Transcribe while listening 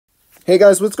Hey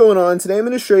guys, what's going on? Today I'm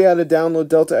going to show you how to download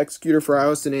Delta Executor for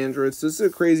iOS and Android. So this is a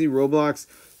crazy Roblox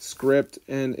script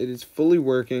and it is fully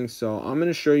working. So I'm going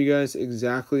to show you guys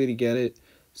exactly how to get it.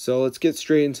 So let's get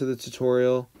straight into the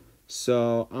tutorial.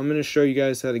 So I'm going to show you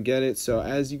guys how to get it. So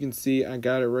as you can see, I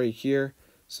got it right here.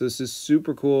 So this is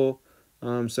super cool.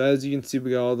 So as you can see,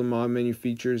 we got all the mod menu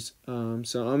features. So I'm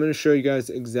going to show you guys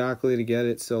exactly how to get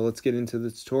it. So let's get into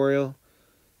the tutorial.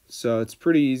 So it's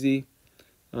pretty easy.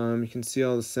 You can see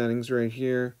all the settings right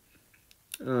here.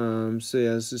 So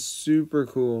yeah, this is super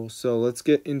cool. So let's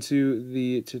get into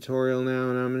the tutorial now,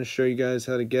 and I'm going to show you guys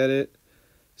how to get it.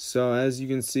 So as you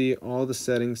can see, all the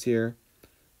settings here.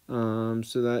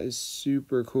 So that is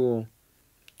super cool.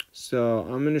 So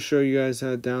I'm going to show you guys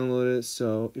how to download it.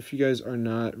 So if you guys are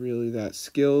not really that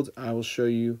skilled, I will show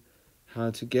you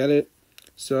how to get it.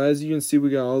 So as you can see, we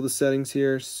got all the settings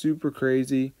here, super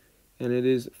crazy, and it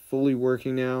is fully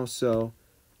working now. So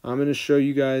I'm going to show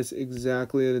you guys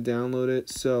exactly how to download it.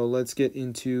 So let's get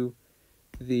into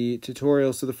the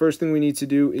tutorial. So the first thing we need to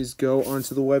do is go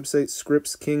onto the website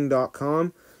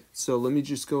scriptsking.com. So let me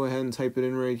just go ahead and type it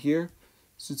in right here.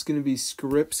 So it's going to be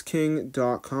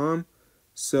scriptsking.com.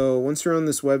 So once you're on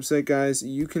this website, guys,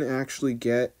 you can actually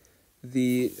get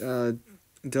the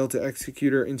Delta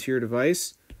Executor into your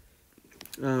device.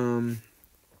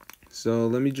 So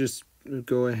let me just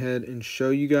go ahead and show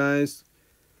you guys.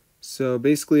 So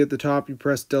basically at the top you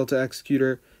press Delta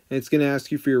Executor and it's going to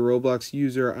ask you for your Roblox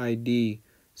user ID.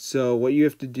 So what you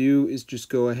have to do is just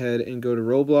go ahead and go to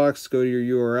Roblox, go to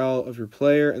your URL of your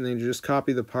player, and then just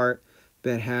copy the part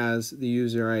that has the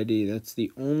user ID. That's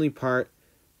the only part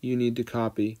you need to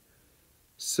copy.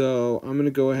 So I'm going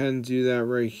to go ahead and do that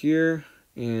right here,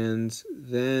 and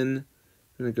then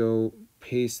I'm going to go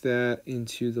paste that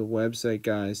into the website,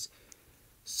 guys.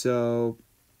 So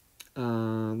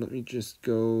let me just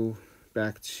go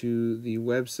back to the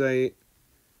website,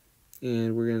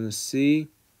 and we're going to see,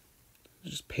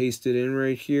 just paste it in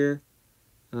right here.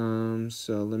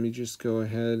 So let me just go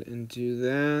ahead and do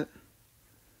that,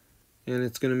 and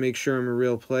it's going to make sure I'm a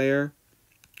real player.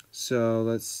 So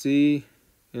let's see,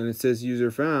 and it says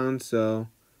user found, so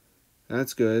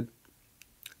that's good.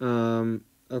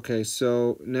 Okay,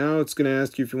 so now it's going to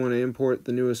ask you if you want to import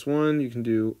the newest one. You can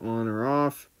do on or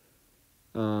off.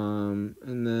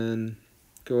 And then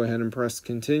go ahead and press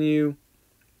continue.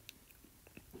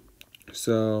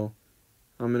 So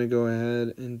I'm going to go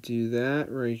ahead and do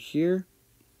that right here.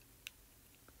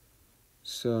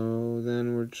 So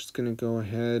then we're just going to go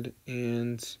ahead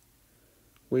and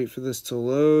wait for this to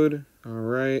load.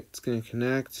 Alright, it's going to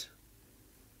connect.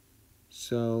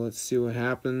 So let's see what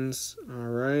happens.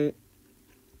 Alright.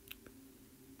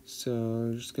 So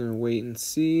I'm just going to wait and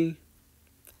see.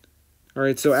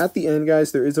 Alright, so at the end,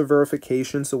 guys, there is a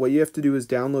verification. So what you have to do is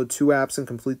download 2 apps and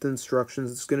complete the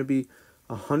instructions. It's going to be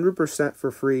 100%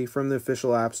 for free from the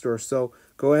official App Store. So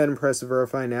go ahead and press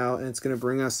verify now, and it's going to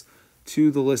bring us to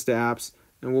the list of apps.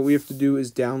 And what we have to do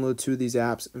is download 2 of these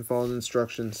apps and follow the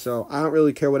instructions. So I don't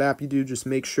really care what app you do. Just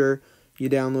make sure you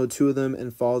download 2 of them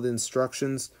and follow the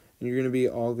instructions, and you're going to be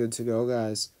all good to go,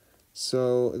 guys.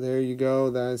 So there you go.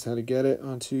 That is how to get it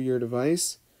onto your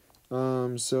device.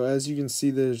 So as you can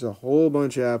see, there's a whole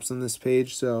bunch of apps on this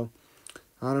page, so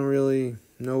I don't really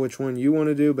know which one you want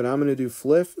to do, but I'm going to do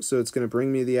Fliff, so it's going to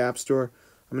bring me to the App Store.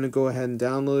 I'm going to go ahead and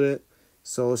download it,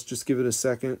 so let's just give it a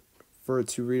second for it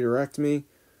to redirect me.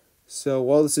 So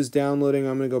while this is downloading,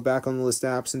 I'm going to go back on the list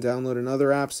of apps and download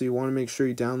another app, so you want to make sure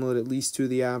you download at least 2 of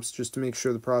the apps just to make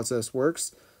sure the process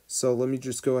works. So let me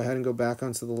just go ahead and go back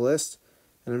onto the list,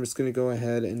 and I'm just going to go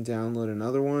ahead and download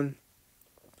another one.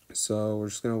 So we're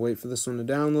just going to wait for this one to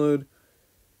download,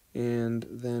 and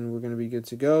then we're going to be good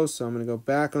to go. So I'm going to go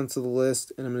back onto the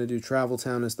list, and I'm going to do Travel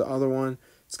Town as the other one.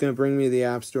 It's going to bring me to the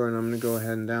App Store, and I'm going to go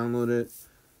ahead and download it.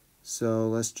 So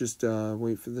let's just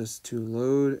wait for this to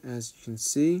load, as you can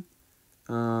see.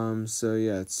 So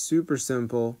yeah, it's super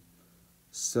simple.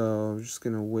 So I'm just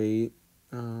going to wait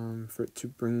for it to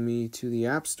bring me to the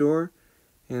App Store,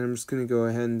 and I'm just going to go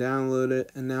ahead and download it.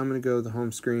 And now I'm going to go to the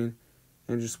home screen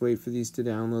and just wait for these to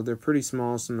download. They're pretty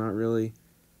small, so I'm not really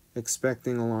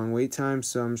expecting a long wait time.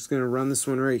 So I'm just going to run this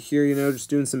one right here, just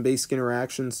doing some basic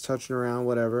interactions, touching around,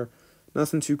 whatever.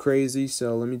 Nothing too crazy,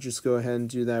 so let me just go ahead and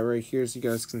do that right here so you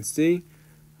guys can see.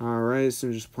 Alright, so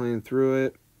I'm just playing through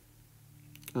it.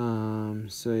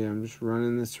 So yeah, I'm just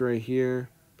running this right here,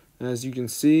 as you can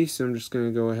see. So I'm just going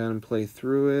to go ahead and play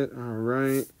through it.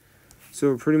 Alright, so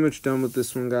we're pretty much done with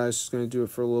this one, guys. Just going to do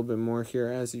it for a little bit more here,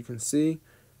 as you can see.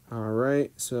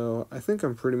 Alright, so I think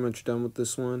I'm pretty much done with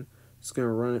this one. Just going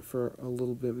to run it for a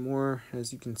little bit more,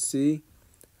 as you can see.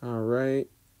 Alright,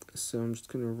 so I'm just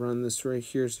going to run this right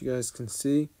here so you guys can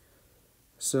see.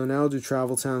 So now I'll do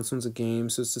Travel Town. This one's a game.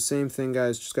 So it's the same thing,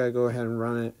 guys. Just got to go ahead and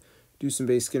run it. Do some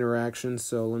basic interactions.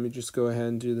 So let me just go ahead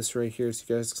and do this right here so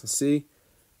you guys can see.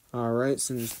 Alright,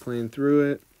 so I'm just playing through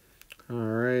it.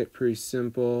 Alright, pretty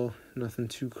simple. Nothing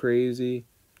too crazy.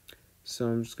 So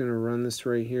I'm just going to run this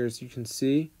right here as you can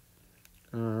see.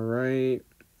 Alright,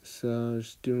 so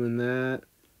just doing that.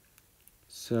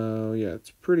 So yeah,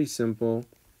 it's pretty simple.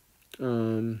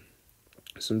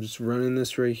 So I'm just running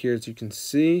this right here as you can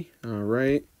see.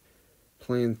 Alright,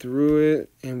 playing through it,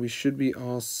 and we should be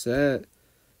all set.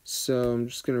 So I'm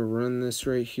just going to run this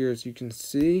right here as you can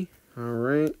see.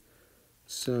 Alright,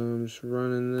 so I'm just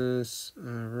running this.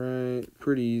 Alright,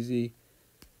 pretty easy.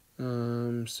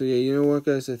 So yeah, you know what,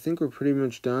 guys, I think we're pretty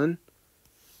much done.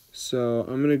 So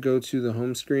I'm going to go to the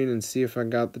home screen and see if I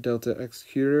got the Delta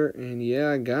Executor, and yeah,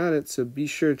 I got it. So be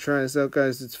sure to try this out,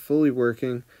 guys. It's fully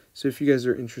working. So if you guys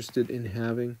are interested in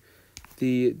having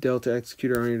the Delta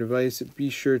Executor on your device, be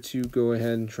sure to go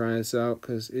ahead and try this out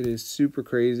because it is super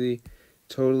crazy.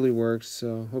 Totally works.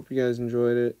 So hope you guys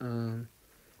enjoyed it.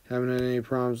 Haven't had any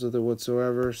problems with it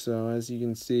whatsoever. So as you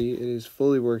can see, it is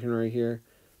fully working right here.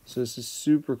 So this is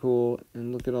super cool,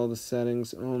 and look at all the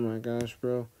settings. Oh my gosh,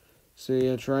 bro. So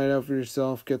yeah, try it out for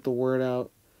yourself, get the word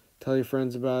out, tell your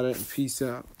friends about it, and peace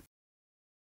out.